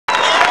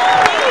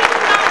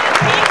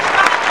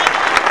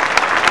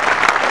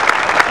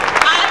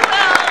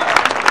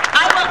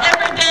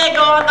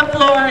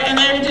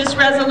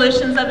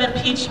resolutions of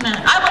impeachment.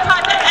 I will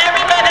talk to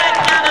everybody I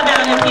can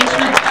about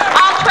impeachment.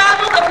 I'll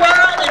travel the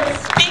world and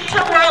speak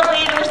to world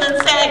leaders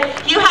and say,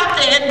 you have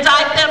to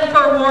indict them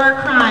for war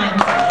crimes.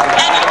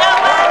 And you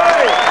know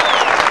what?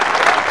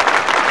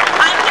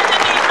 I'm going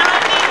to be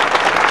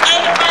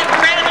 98 like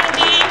Granny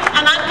D,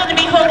 and I'm going to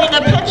be holding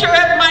a picture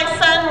of my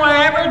son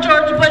wherever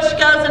George Bush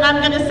goes, and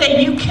I'm going to say,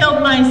 you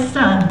killed my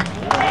son.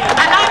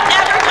 And I'm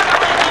never going to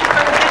let you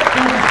forget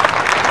this.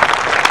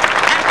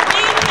 And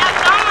we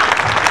cannot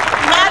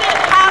let it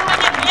happen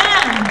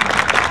again.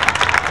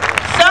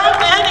 So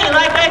many,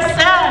 like I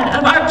said,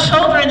 of our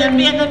children and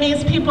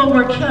Vietnamese people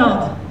were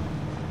killed.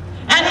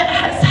 And it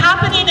is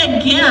happening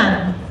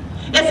again.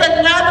 It's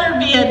another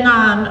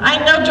Vietnam. I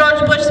know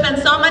George Bush spent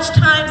so much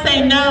time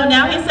saying no,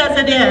 now he says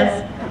it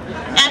is.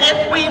 And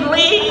if we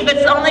leave,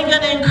 it's only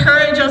going to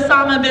encourage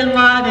Osama bin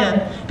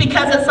Laden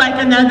because it's like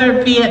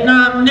another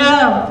Vietnam.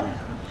 No.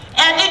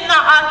 Ending the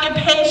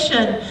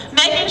occupation,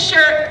 making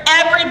sure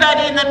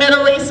everybody in the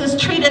Middle East is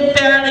treated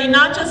fairly,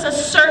 not just a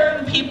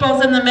certain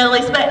peoples in the Middle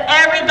East, but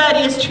everybody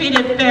is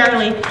treated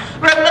fairly.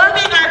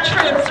 Removing our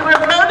troops,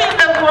 removing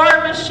the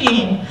war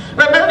machine,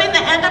 removing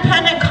the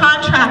independent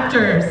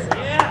contractors.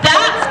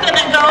 That's going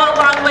to go a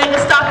long way to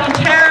stopping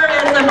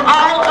terrorism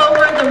all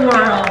over the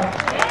world.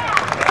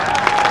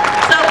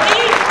 So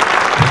we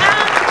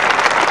can't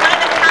let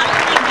it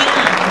happen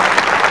again.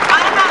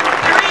 I have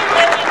 3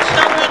 living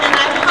children and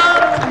I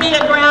hope to be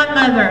a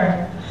grandmother.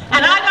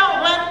 And I don't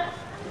want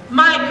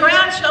my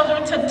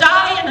grandchildren to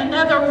die in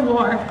another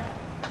war.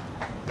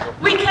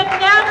 We can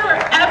never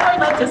ever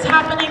let this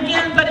happen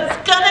again, but it's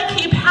going to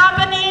keep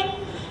happening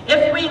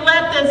if we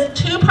let this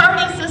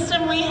two-party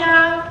system we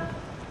have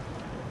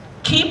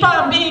keep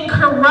on being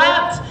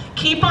corrupt,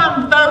 keep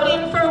on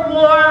voting for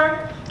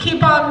war,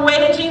 keep on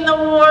waging the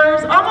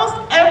wars. Almost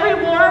every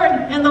war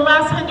in the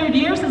last 100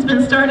 years has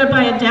been started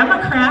by a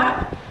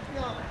Democrat.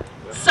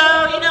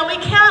 So, you know, we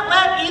can't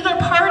let either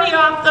party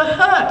off the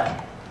hook.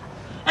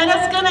 And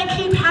it's going to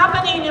keep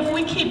happening if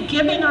we keep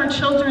giving our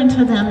children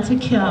to them to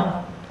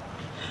kill.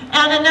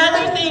 And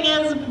another thing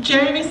is,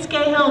 Jeremy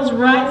Scahill is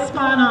right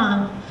spot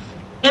on.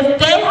 If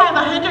they have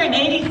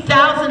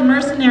 180,000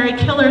 mercenary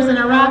killers in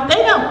Iraq,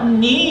 they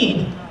don't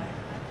need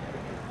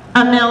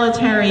a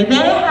military. They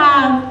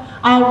have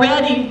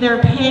already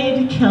their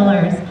paid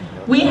killers.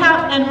 We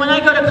have, and when I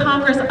go to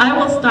Congress, I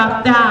will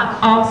stop that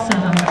also.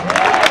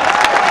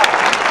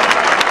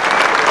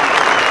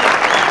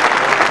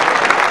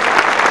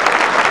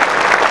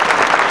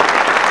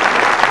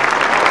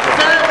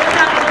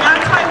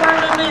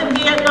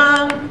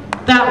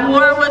 That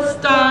war was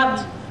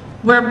stopped.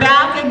 We're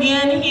back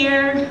again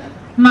here.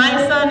 My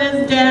son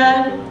is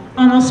dead.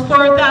 Almost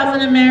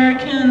 4,000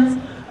 Americans.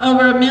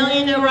 Over 1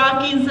 million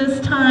Iraqis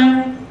this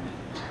time.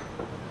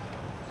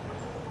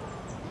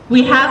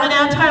 We have an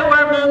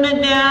anti-war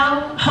movement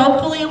now.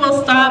 Hopefully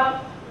we'll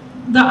stop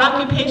the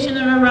occupation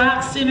of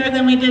Iraq sooner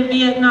than we did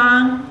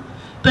Vietnam.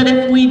 But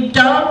if we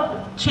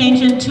don't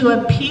change into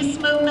a peace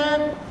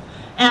movement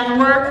and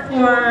work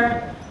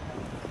for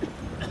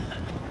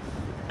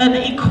an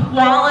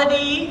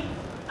equality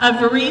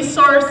of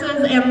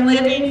resources and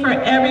living for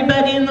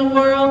everybody in the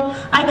world,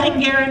 I can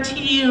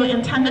guarantee you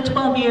in 10 to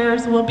 12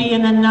 years we'll be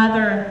in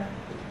another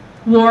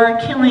war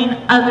killing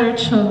other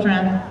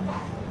children.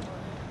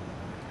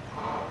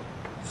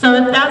 So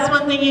if that's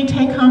one thing you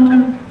take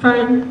home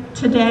from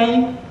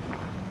today,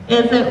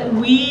 is that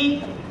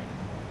we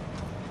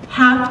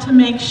have to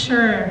make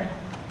sure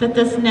that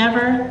this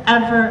never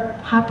ever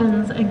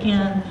happens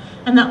again.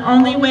 And the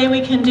only way we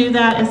can do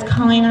that is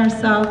calling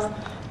ourselves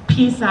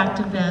peace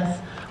activists,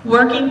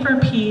 working for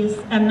peace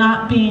and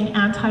not being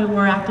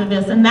anti-war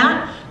activists. And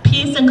that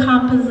peace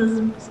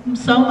encompasses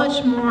so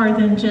much more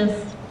than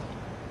just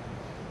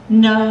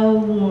no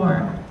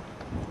war.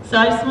 So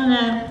I just want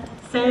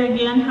to say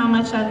again how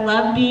much I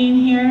love being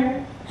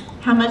here,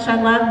 how much I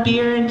love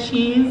beer and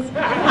cheese,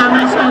 how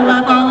much I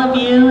love all of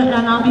you,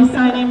 and I'll be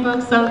signing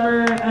books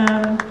over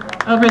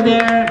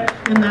there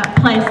in that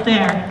place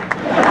there.